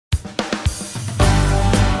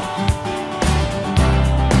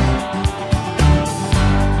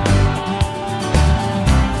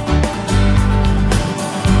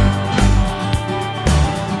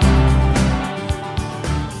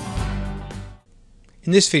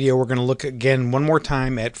In this video, we're going to look again one more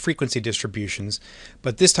time at frequency distributions,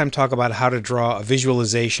 but this time talk about how to draw a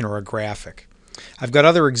visualization or a graphic. I've got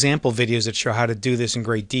other example videos that show how to do this in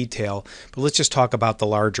great detail, but let's just talk about the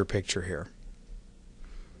larger picture here.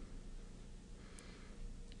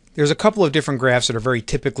 There's a couple of different graphs that are very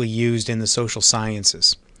typically used in the social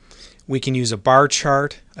sciences. We can use a bar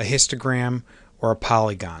chart, a histogram, or a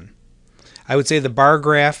polygon. I would say the bar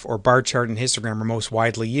graph or bar chart and histogram are most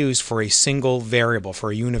widely used for a single variable,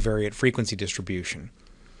 for a univariate frequency distribution.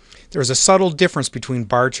 There is a subtle difference between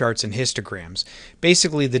bar charts and histograms.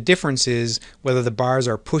 Basically, the difference is whether the bars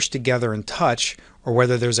are pushed together and touch or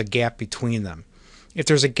whether there's a gap between them. If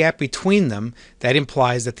there's a gap between them, that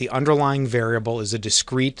implies that the underlying variable is a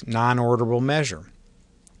discrete, non-orderable measure.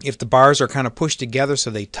 If the bars are kind of pushed together so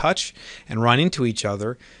they touch and run into each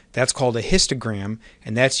other, that's called a histogram,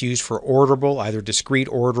 and that's used for orderable, either discrete,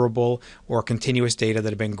 orderable, or continuous data that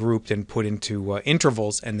have been grouped and put into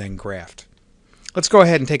intervals and then graphed. Let's go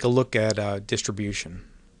ahead and take a look at distribution.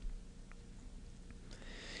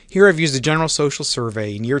 Here I've used the General Social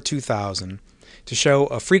Survey in year 2000 to show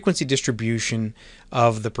a frequency distribution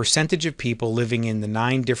of the percentage of people living in the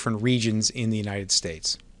 9 different regions in the United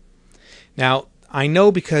States. Now, I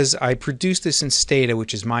know because I produced this in Stata,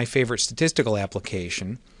 which is my favorite statistical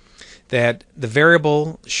application, that the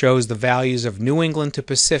variable shows the values of New England to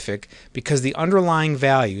Pacific because the underlying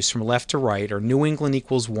values from left to right are New England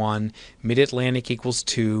equals 1, Mid-Atlantic equals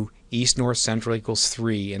 2, East North Central equals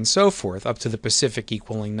 3, and so forth, up to the Pacific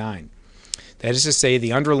equaling 9. That is to say,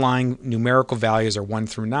 the underlying numerical values are 1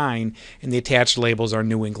 through 9, and the attached labels are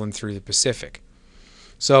New England through the Pacific.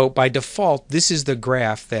 So by default, this is the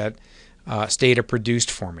graph that Stata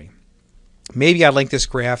produced for me. Maybe I'd like this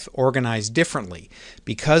graph organized differently.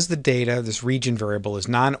 Because the data, this region variable, is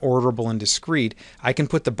non-orderable and discrete, I can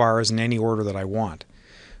put the bars in any order that I want.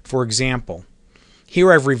 For example,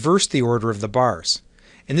 here I've reversed the order of the bars.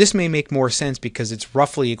 And this may make more sense because it's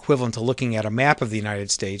roughly equivalent to looking at a map of the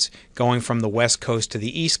United States going from the West Coast to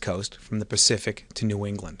the East Coast, from the Pacific to New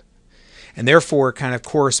England. And therefore it kind of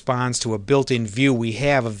corresponds to a built-in view we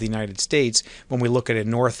have of the United States when we look at a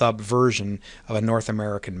north-up version of a North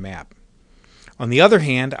American map. On the other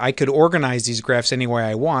hand, I could organize these graphs any way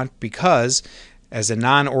I want because, as a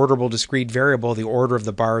non-orderable discrete variable, the order of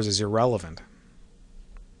the bars is irrelevant.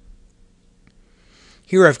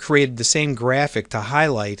 Here I've created the same graphic to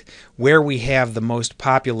highlight where we have the most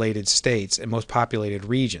populated states and most populated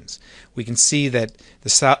regions. We can see that the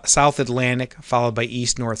South Atlantic, followed by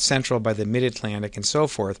East, North, Central, by the Mid-Atlantic, and so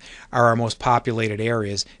forth, are our most populated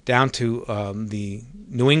areas, down to the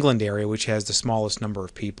New England area, which has the smallest number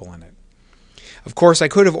of people in it. Of course, I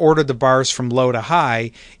could have ordered the bars from low to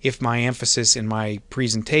high if my emphasis in my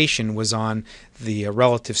presentation was on the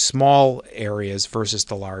relative small areas versus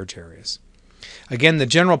the large areas. Again, the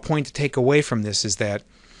general point to take away from this is that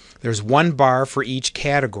there's one bar for each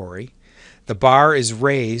category. The bar is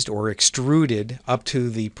raised or extruded up to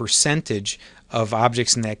the percentage of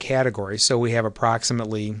objects in that category. So we have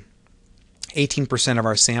approximately 18% of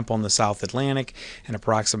our sample in the South Atlantic and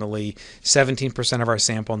approximately 17% of our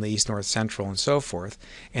sample in the East, North, Central, and so forth.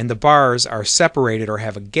 And the bars are separated or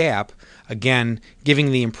have a gap, again,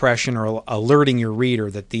 giving the impression or alerting your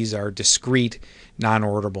reader that these are discrete,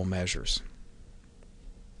 non-orderable measures.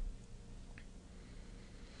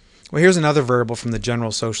 Well, here's another variable from the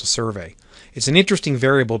General Social Survey. It's an interesting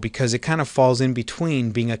variable because it kind of falls in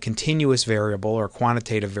between being a continuous variable or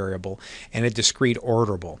quantitative variable and a discrete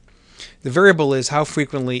orderable. The variable is how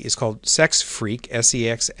frequently is called sex-freq,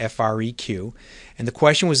 S-E-X-F-R-E-Q, and the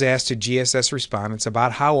question was asked to GSS respondents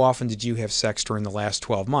about how often did you have sex during the last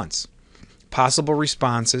 12 months. Possible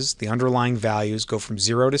responses, the underlying values, go from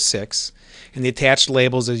 0 to 6, and the attached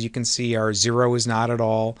labels, as you can see, are 0 is not at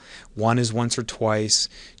all, 1 is once or twice,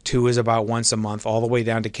 2 is about once a month, all the way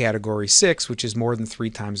down to category 6, which is more than 3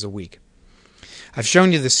 times a week. I've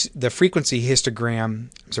shown you the frequency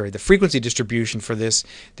distribution for this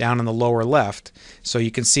down in the lower left, so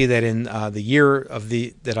you can see that in the year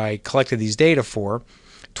that I collected these data for,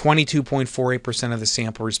 22.48% of the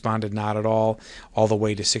sample responded not at all the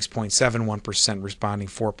way to 6.71% responding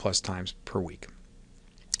 4+ times per week.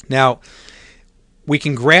 Now, we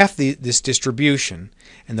can graph this distribution,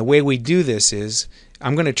 and the way we do this is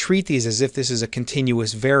I'm going to treat these as if this is a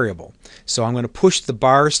continuous variable. So I'm going to push the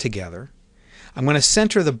bars together. I'm going to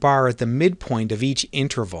center the bar at the midpoint of each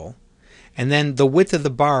interval, and then the width of the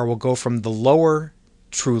bar will go from the lower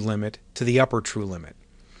true limit to the upper true limit.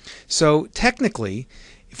 So technically,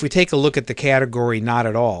 if we take a look at the category not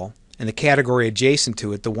at all, and the category adjacent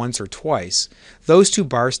to it, the once or twice, those two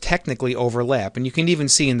bars technically overlap. And you can even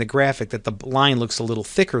see in the graphic that the line looks a little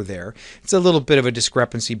thicker there. It's a little bit of a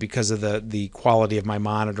discrepancy because of the quality of my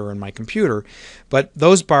monitor and my computer, but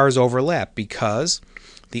those bars overlap because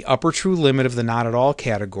the upper true limit of the not at all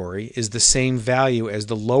category is the same value as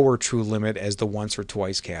the lower true limit as the once or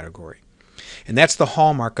twice category. And that's the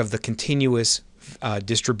hallmark of the continuous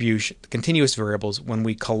distribution, continuous variables, when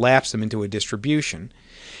we collapse them into a distribution,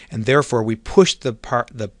 and therefore we push the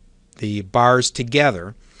bars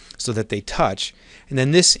together so that they touch, and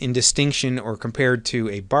then this, in distinction or compared to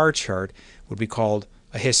a bar chart, would be called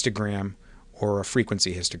a histogram or a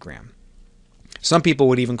frequency histogram. Some people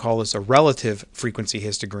would even call this a relative frequency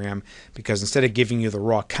histogram, because instead of giving you the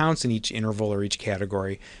raw counts in each interval or each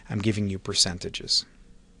category, I'm giving you percentages.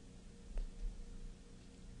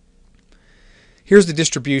 Here's the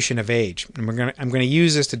distribution of age. And I'm going to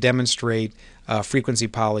use this to demonstrate frequency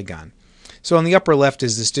polygon. So on the upper left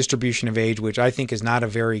is this distribution of age, which I think is not a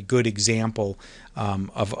very good example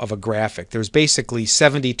of a graphic. There's basically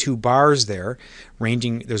 72 bars there,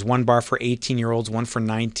 ranging. There's one bar for 18-year-olds, one for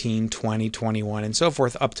 19, 20, 21, and so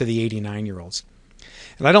forth, up to the 89-year-olds.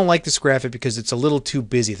 And I don't like this graphic because it's a little too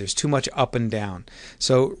busy. There's too much up and down.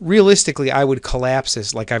 So realistically, I would collapse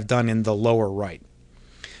this like I've done in the lower right.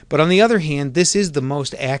 But on the other hand, this is the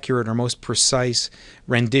most accurate or most precise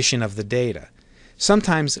rendition of the data.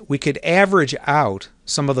 Sometimes we could average out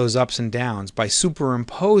some of those ups and downs by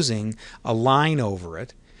superimposing a line over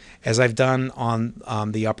it, as I've done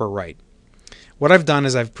on the upper right. What I've done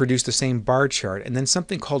is I've produced the same bar chart and then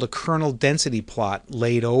something called a kernel density plot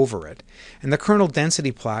laid over it. And the kernel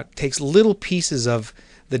density plot takes little pieces of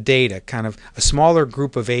the data, kind of a smaller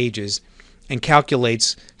group of ages, and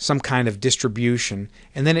calculates some kind of distribution,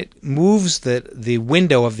 and then it moves the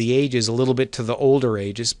window of the ages a little bit to the older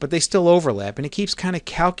ages, but they still overlap, and it keeps kind of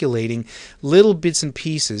calculating little bits and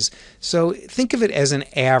pieces. So think of it as an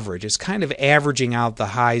average. It's kind of averaging out the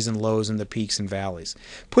highs and lows and the peaks and valleys.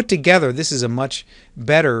 Put together, this is a much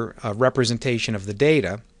better representation of the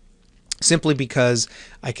data, simply because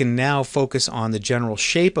I can now focus on the general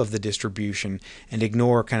shape of the distribution and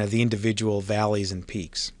ignore kind of the individual valleys and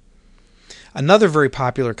peaks. Another very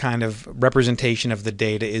popular kind of representation of the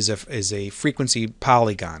data is a frequency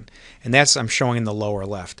polygon, and that's I'm showing in the lower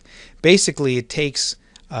left. Basically, it takes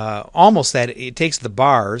it takes the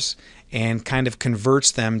bars and kind of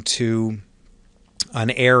converts them to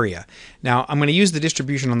an area. Now, I'm going to use the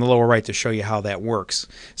distribution on the lower right to show you how that works.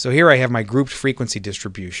 So here I have my grouped frequency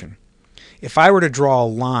distribution. If I were to draw a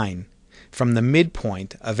line from the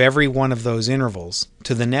midpoint of every one of those intervals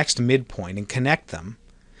to the next midpoint and connect them,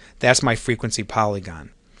 that's my frequency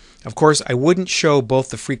polygon. Of course, I wouldn't show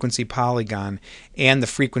both the frequency polygon and the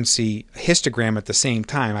frequency histogram at the same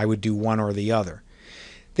time. I would do one or the other.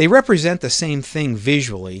 They represent the same thing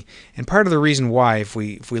visually, and part of the reason why, if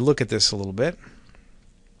we look at this a little bit,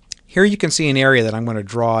 here you can see an area that I'm going to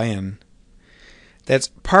draw in that's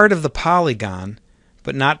part of the polygon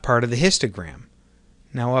but not part of the histogram.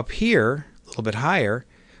 Now up here, a little bit higher,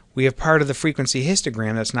 we have part of the frequency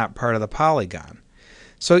histogram that's not part of the polygon.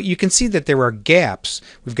 So you can see that there are gaps.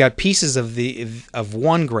 We've got pieces of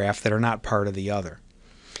one graph that are not part of the other.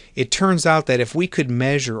 It turns out that if we could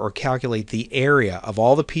measure or calculate the area of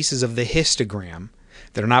all the pieces of the histogram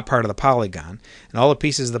that are not part of the polygon, and all the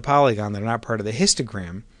pieces of the polygon that are not part of the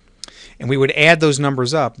histogram, and we would add those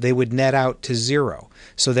numbers up, they would net out to 0,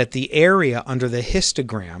 so that the area under the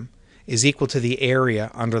histogram is equal to the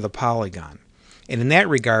area under the polygon. And in that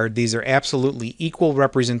regard, these are absolutely equal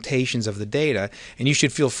representations of the data, and you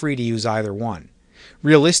should feel free to use either one.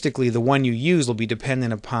 Realistically, the one you use will be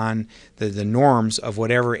dependent upon the norms of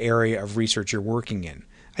whatever area of research you're working in.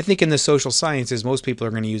 I think in the social sciences, most people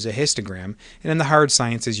are going to use a histogram, and in the hard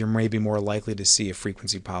sciences, you're maybe more likely to see a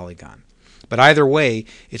frequency polygon. But either way,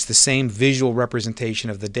 it's the same visual representation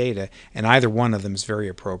of the data, and either one of them is very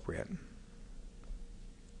appropriate.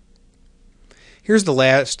 Here's the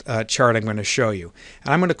last chart I'm going to show you.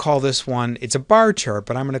 And I'm going to call this one, it's a bar chart,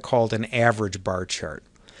 but I'm going to call it an average bar chart.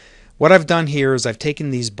 What I've done here is I've taken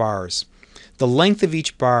these bars. The length of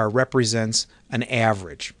each bar represents an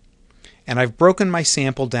average. And I've broken my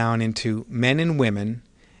sample down into men and women,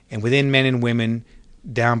 and within men and women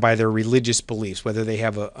down by their religious beliefs, whether they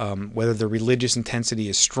have whether the religious intensity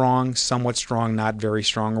is strong, somewhat strong, not very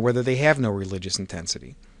strong, or whether they have no religious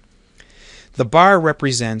intensity. The bar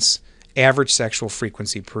represents average sexual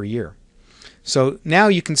frequency per year. So now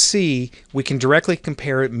you can see we can directly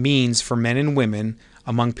compare means for men and women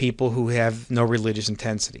among people who have no religious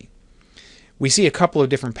intensity. We see a couple of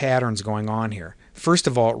different patterns going on here. First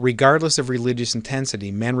of all, regardless of religious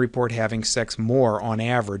intensity, men report having sex more on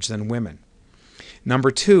average than women.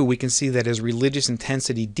 Number two, we can see that as religious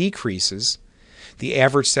intensity decreases, the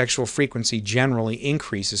average sexual frequency generally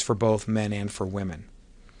increases for both men and for women.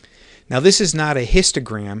 Now, this is not a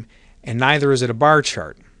histogram, and neither is it a bar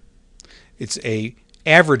chart. It's an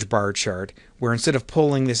average bar chart where instead of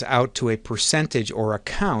pulling this out to a percentage or a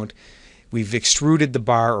count, we've extruded the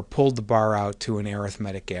bar or pulled the bar out to an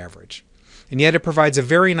arithmetic average. And yet it provides a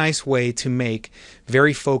very nice way to make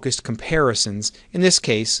very focused comparisons, in this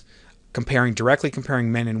case, directly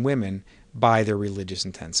comparing men and women by their religious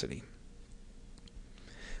intensity.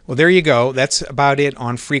 Well, there you go. That's about it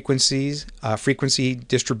on frequencies, frequency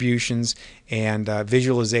distributions, and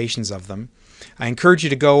visualizations of them. I encourage you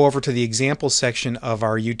to go over to the example section of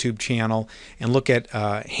our YouTube channel and look at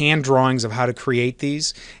hand drawings of how to create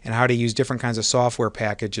these and how to use different kinds of software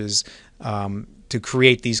packages to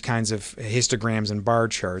create these kinds of histograms and bar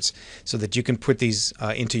charts so that you can put these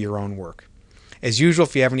into your own work. As usual,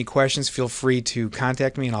 if you have any questions, feel free to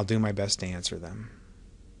contact me and I'll do my best to answer them.